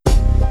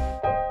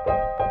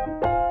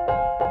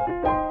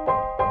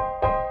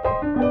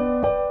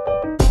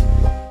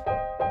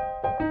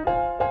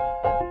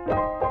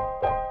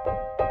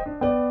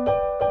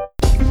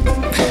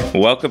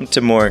Welcome to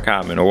More in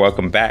Common, or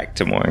welcome back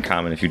to More in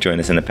Common if you joined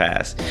us in the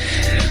past.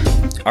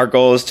 Our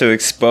goal is to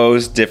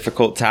expose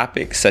difficult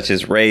topics such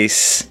as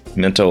race,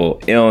 mental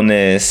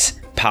illness,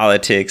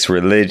 politics,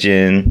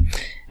 religion,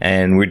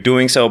 and we're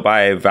doing so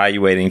by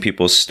evaluating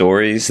people's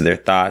stories, their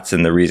thoughts,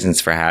 and the reasons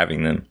for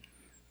having them.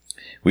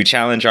 We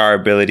challenge our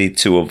ability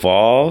to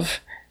evolve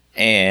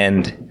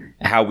and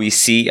how we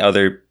see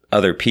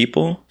other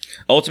people,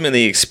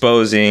 ultimately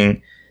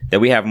exposing that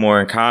we have more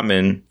in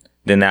common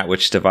than that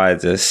which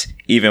divides us,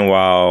 even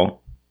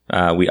while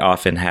we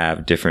often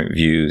have different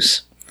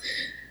views.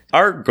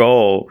 Our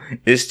goal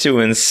is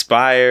to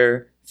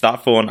inspire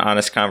thoughtful and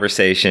honest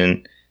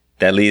conversation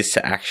that leads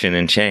to action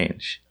and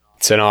change.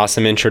 It's an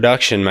awesome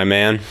introduction, my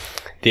man.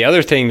 The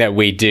other thing that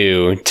we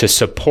do to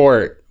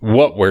support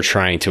what we're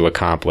trying to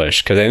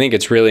accomplish, because I think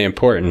it's really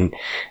important,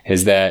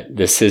 is that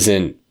this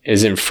isn't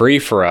free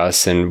for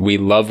us, and we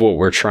love what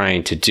we're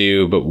trying to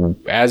do. But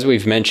as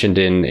we've mentioned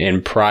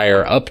in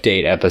prior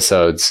update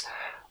episodes,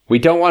 we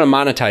don't want to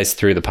monetize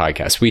through the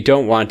podcast. We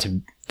don't want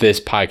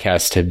this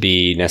podcast to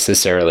be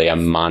necessarily a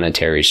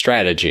monetary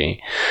strategy.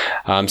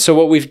 So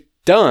what we've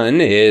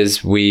done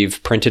is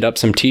we've printed up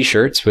some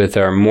t-shirts with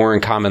our More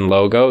in Common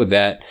logo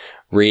that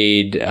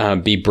read,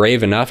 be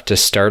brave enough to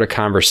start a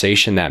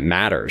conversation that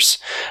matters.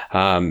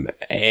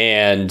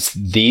 And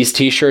these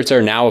t-shirts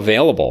are now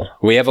available.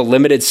 We have a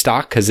limited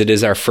stock because it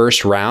is our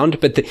first round,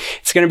 but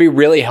it's going to be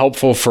really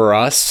helpful for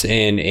us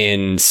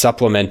in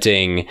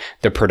supplementing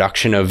the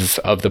production of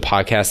the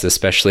podcast,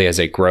 especially as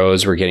it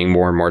grows. We're getting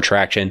more and more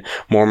traction,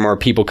 more and more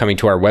people coming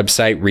to our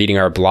website, reading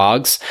our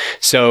blogs.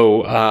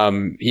 So,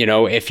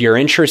 if you're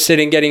interested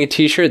in getting a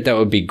t-shirt, that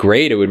would be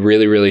great. It would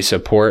really, really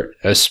support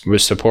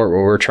what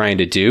we're trying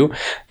to do.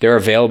 They're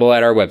available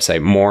at our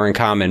website,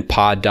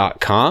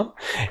 moreincommonpod.com.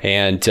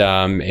 And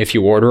if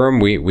you order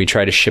them, we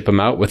try to ship them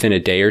out within a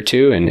day or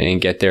two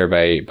and get there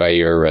by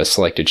your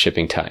selected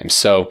shipping time.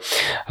 So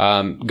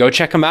go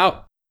check them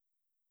out.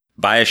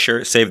 Buy a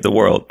shirt, save the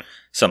world.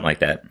 Something like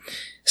that.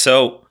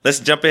 So let's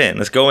jump in.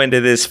 Let's go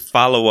into this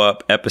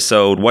follow-up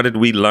episode. What did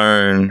we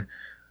learn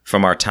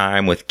from our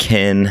time with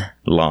Ken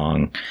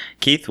Long?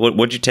 Keith,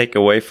 what'd you take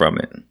away from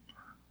it?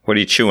 What are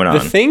you chewing on?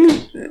 The thing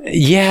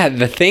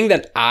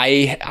that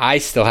I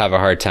still have a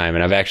hard time,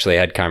 and I've actually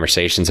had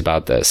conversations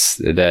about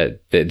this,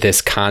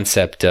 this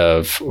concept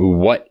of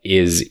what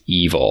is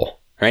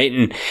evil, right?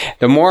 And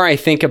the more I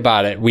think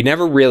about it, we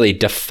never really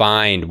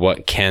defined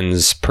what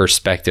Ken's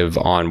perspective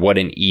on what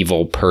an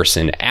evil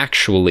person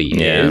actually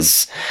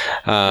is,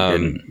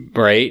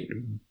 right?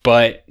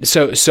 But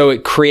so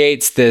it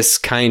creates this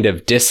kind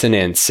of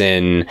dissonance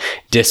in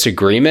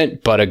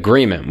disagreement, but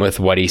agreement with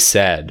what he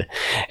said.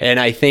 And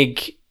I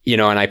think,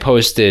 and I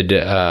posted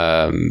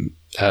a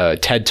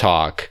TED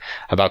Talk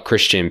about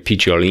Christian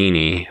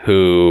Picciolini,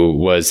 who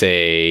was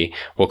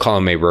we'll call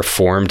him a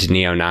reformed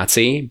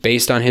neo-Nazi,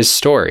 based on his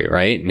story,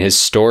 right? And his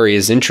story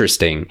is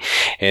interesting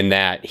in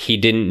that he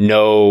didn't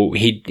know,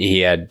 he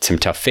had some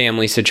tough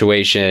family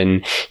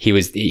situation.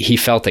 He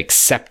felt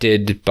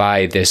accepted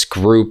by this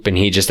group, and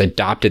he just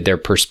adopted their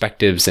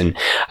perspectives and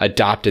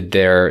adopted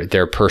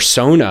their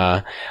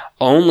persona,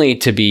 only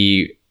to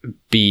be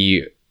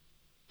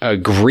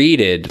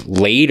greeted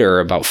later,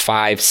 about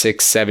 5,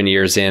 6, 7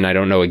 years in, I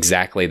don't know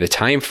exactly the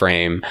time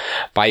frame,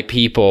 by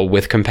people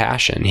with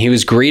compassion. He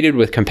was greeted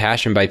with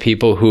compassion by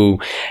people who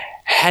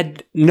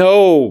had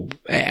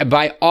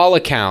by all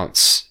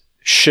accounts,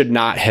 should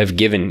not have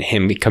given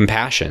him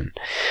compassion.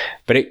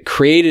 But it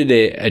created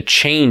a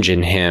change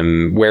in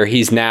him where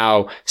he's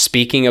now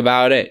speaking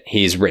about it.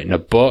 He's written a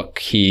book.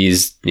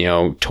 He's,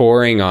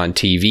 touring on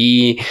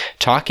TV,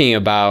 talking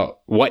about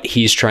what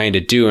he's trying to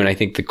do. And I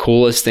think the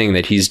coolest thing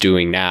that he's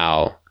doing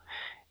now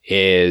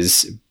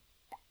is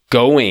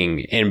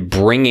going and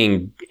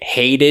bringing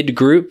hated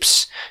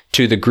groups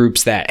to the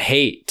groups that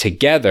hate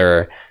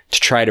together to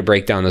try to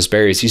break down those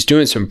barriers. He's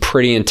doing some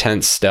pretty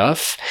intense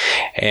stuff.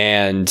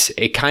 And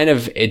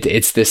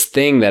it's this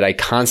thing that I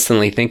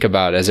constantly think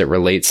about as it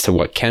relates to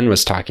what Ken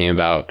was talking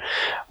about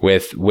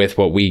with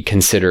what we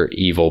consider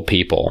evil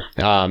people.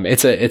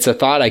 It's a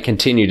thought I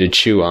continue to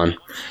chew on.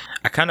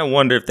 I kind of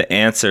wonder if the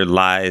answer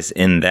lies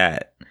in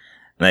that,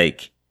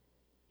 like,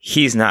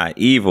 he's not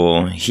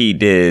evil. He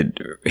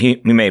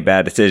made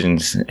bad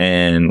decisions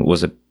and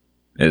was a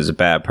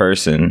bad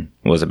person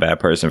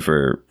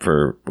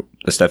for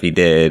the stuff he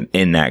did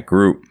in that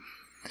group.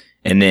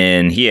 And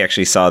then he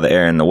actually saw the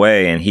error in the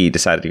way and he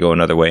decided to go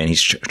another way, and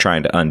he's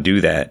trying to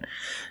undo that.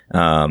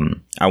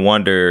 I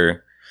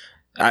wonder,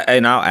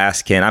 and I'll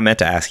ask Ken. I meant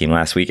to ask him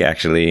last week,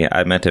 actually.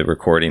 I meant to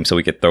record him so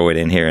we could throw it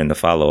in here in the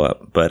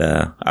follow-up, but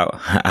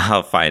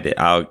I'll find it.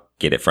 I'll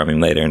get it from him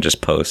later and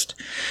just post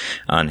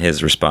on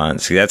his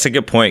response. That's a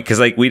good point, because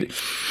like we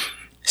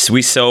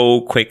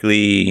so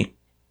quickly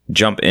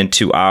jump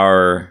into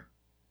our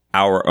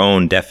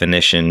own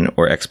definition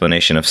or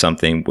explanation of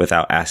something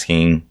without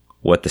asking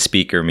what the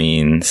speaker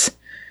means.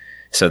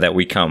 so that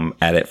we come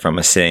at it from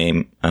a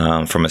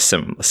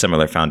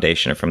similar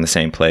foundation or from the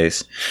same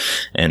place.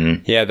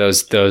 And yeah,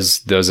 those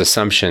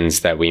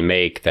assumptions that we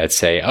make that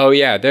say, oh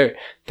yeah, they're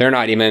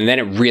not even, and then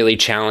it really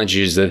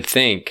challenges you to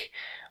think,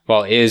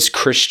 well, is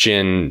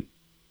Christian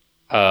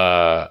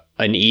an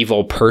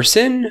evil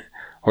person?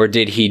 Or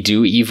did he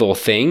do evil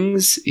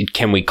things?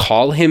 Can we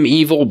call him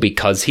evil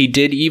because he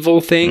did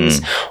evil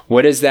things?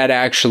 What does that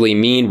actually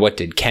mean? What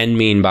did Ken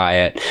mean by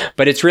it?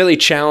 But it's really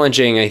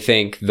challenging, I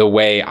think, the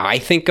way I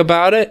think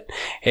about it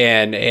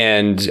and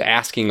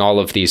asking all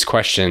of these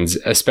questions,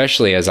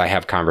 especially as I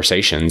have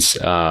conversations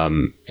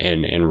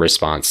in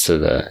response to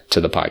the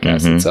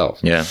podcast itself.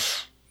 Yeah,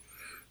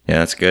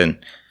 that's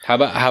good. How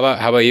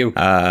about you?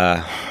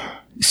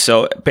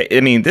 So,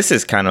 I mean, this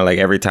is kind of like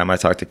every time I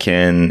talk to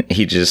Ken,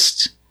 he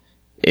just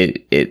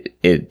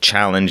it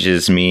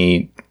challenges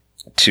me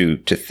to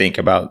think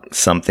about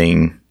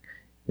something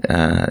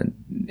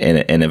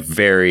in a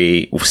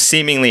very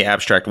seemingly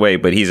abstract way,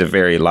 but he's a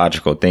very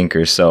logical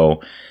thinker. So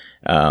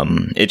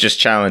it just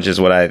challenges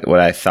what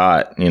I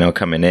thought,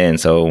 coming in.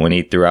 So when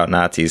he threw out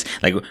Nazis,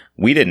 like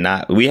we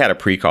had a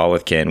pre-call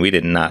with Ken. We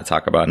did not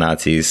talk about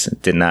Nazis.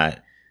 Did not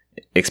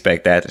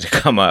expect that to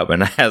come up.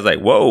 And I was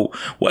like, whoa,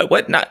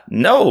 what?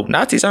 No,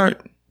 Nazis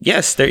aren't.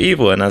 Yes, they're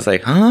evil. And I was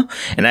like, huh?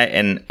 And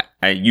I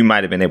you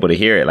might have been able to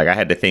hear it. Like I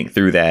had to think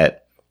through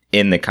that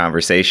in the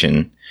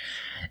conversation,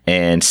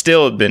 and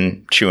still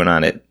been chewing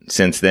on it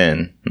since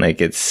then.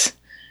 Like it's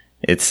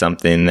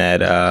something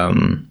that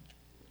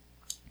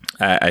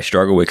I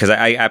struggle with, because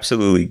I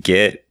absolutely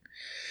get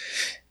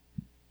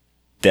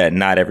that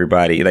not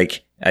everybody,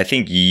 like I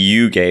think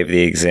you gave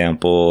the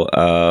example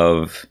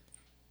of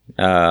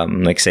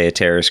like say a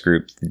terrorist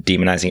group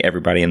demonizing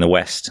everybody in the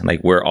West.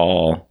 Like we're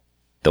all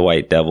the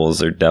white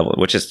devils or devil,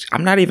 which is,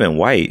 I'm not even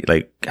white.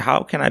 Like,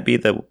 how can I be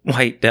the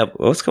white devil?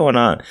 What's going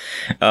on?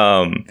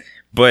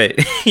 But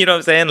you know what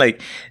I'm saying?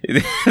 Like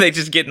they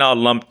just getting all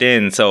lumped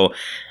in. So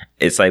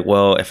it's like,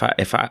 well, if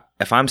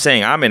I'm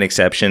saying I'm an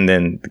exception,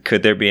 then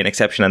could there be an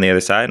exception on the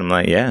other side? I'm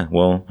like, yeah,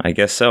 well, I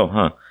guess so,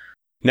 huh?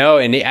 No.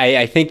 And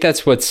I think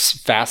that's what's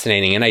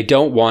fascinating. And I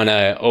don't want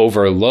to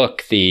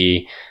overlook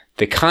the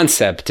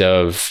concept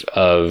of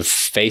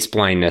face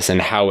blindness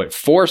and how it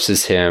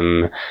forces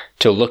him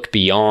to look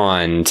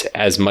beyond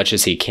as much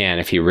as he can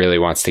if he really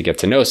wants to get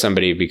to know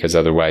somebody, because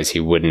otherwise he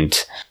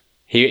wouldn't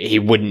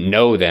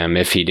know them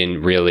if he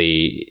didn't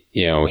really,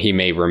 he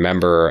may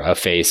remember a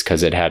face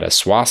because it had a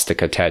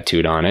swastika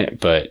tattooed on it,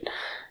 but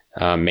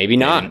maybe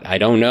not. I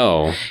don't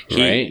know.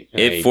 Right?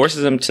 It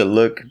forces him to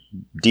look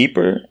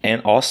deeper,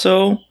 and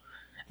also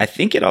I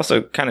think it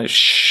also kind of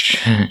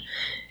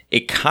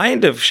it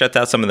kind of shuts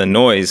out some of the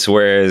noise.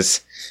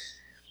 Whereas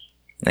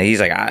he's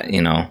like,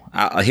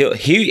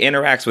 he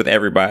interacts with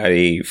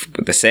everybody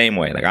the same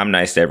way. Like I'm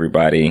nice to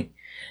everybody.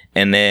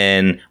 And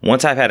then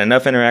once I've had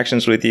enough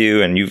interactions with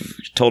you and you've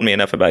told me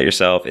enough about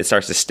yourself, it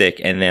starts to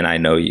stick, and then I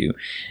know you.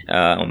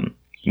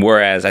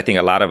 Whereas I think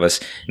a lot of us,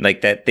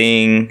 like that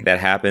thing that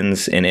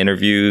happens in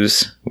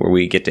interviews where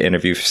we get to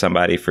interview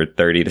somebody for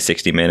 30 to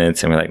 60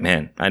 minutes and we're like,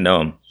 man, I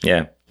know him.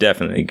 Yeah,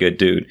 definitely good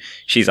dude.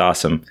 She's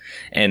awesome.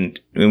 And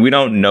we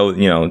don't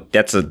know,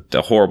 that's a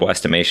horrible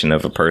estimation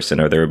of a person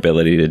or their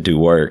ability to do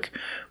work,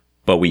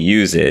 but we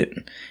use it.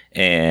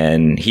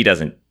 And he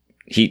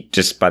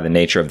just by the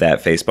nature of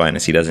that face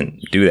blindness, he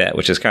doesn't do that,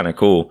 which is kind of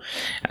cool.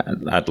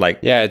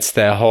 It's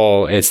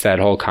that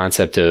whole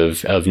concept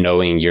of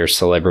knowing your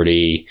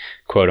celebrity,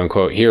 quote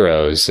unquote,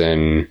 heroes.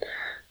 And,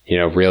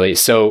 really,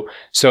 so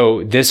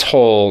this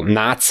whole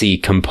Nazi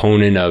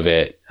component of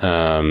it,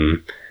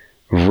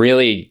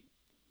 really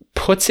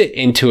puts it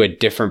into a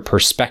different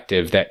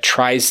perspective that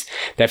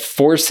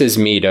forces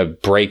me to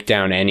break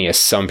down any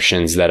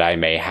assumptions that I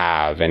may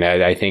have. And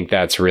I think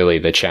that's really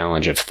the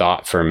challenge of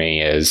thought for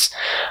me is,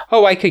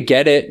 I could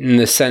get it in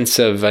the sense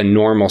of a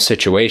normal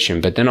situation,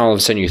 but then all of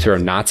a sudden you throw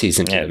Nazis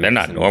into it. They're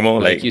not normal.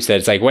 Like you said,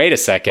 it's like, wait a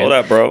second. Hold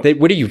up, bro.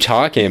 What are you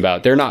talking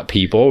about? They're not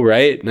people,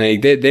 right?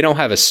 Like they don't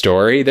have a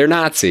story. They're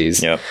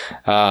Nazis. Yep.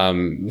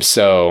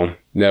 So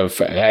no,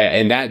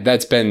 and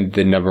that's been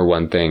the number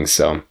one thing.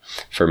 So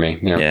for me,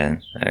 yeah,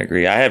 I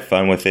agree. I had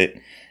fun with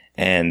it,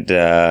 and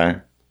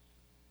I'll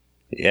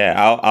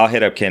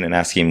hit up Ken and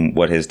ask him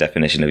what his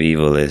definition of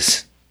evil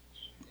is.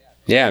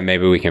 Yeah,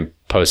 maybe we can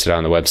post it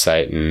on the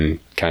website and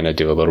kind of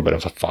do a little bit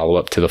of a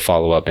follow-up to the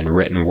follow-up in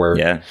written word.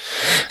 Yeah.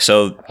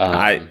 So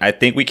I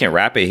think we can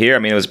wrap it here. I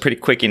mean, it was pretty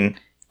quick and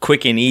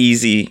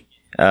easy.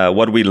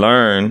 What did we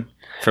learn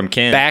from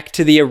Ken? Back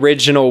to the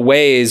original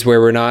ways where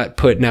we're not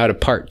putting out a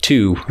part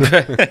 2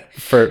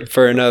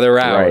 for another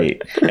hour.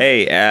 Right.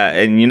 Hey,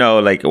 and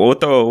we'll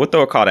throw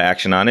a call to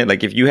action on it.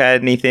 Like if you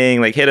had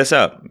anything, like hit us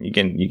up. You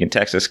can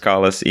text us,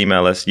 call us,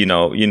 email us.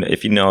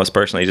 If you know us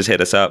personally, just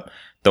hit us up.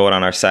 Throw it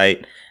on our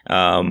site.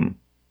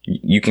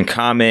 You can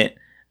comment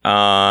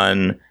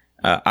on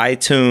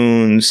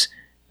iTunes,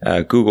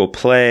 Google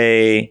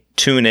Play,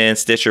 TuneIn,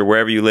 Stitcher,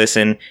 wherever you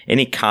listen.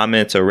 Any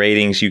comments or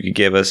ratings you could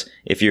give us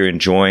if you're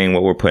enjoying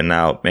what we're putting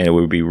out, man, it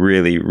would be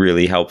really,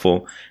 really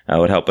helpful. It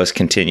would help us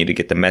continue to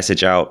get the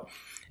message out.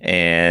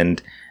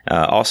 And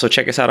Also,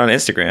 check us out on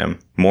Instagram,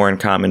 More in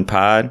Common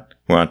Pod.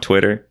 We're on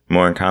Twitter,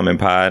 More in Common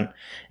Pod,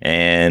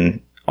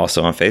 and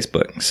also on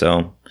Facebook.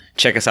 So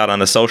check us out on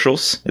the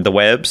socials, the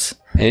webs.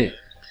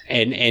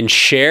 And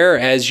share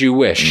as you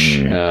wish.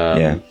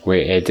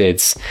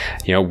 It's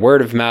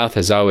word of mouth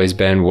has always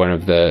been one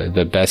of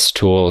the best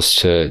tools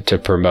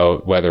to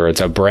promote, whether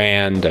it's a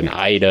brand, an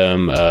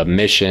item, a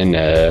mission,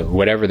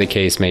 whatever the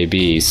case may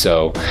be.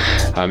 So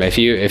if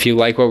you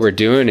like what we're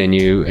doing and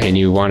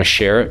you want to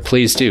share it,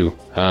 please do.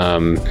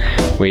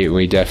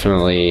 We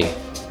definitely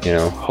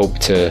hope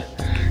to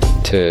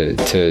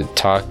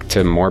talk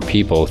to more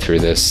people through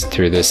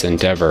this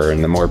endeavor,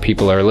 and the more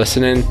people are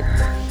listening,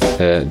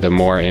 the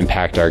more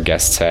impact our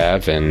guests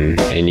have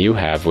and you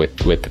have with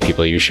the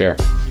people you share.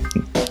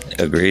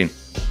 Agreed.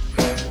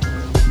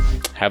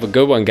 Have a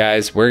good one,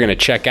 guys. We're going to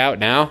check out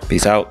now.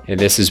 Peace out. And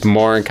this is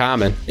More in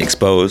Common.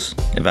 Expose,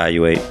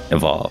 evaluate,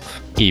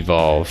 evolve.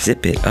 Evolve.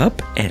 Zip it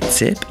up and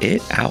zip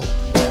it out.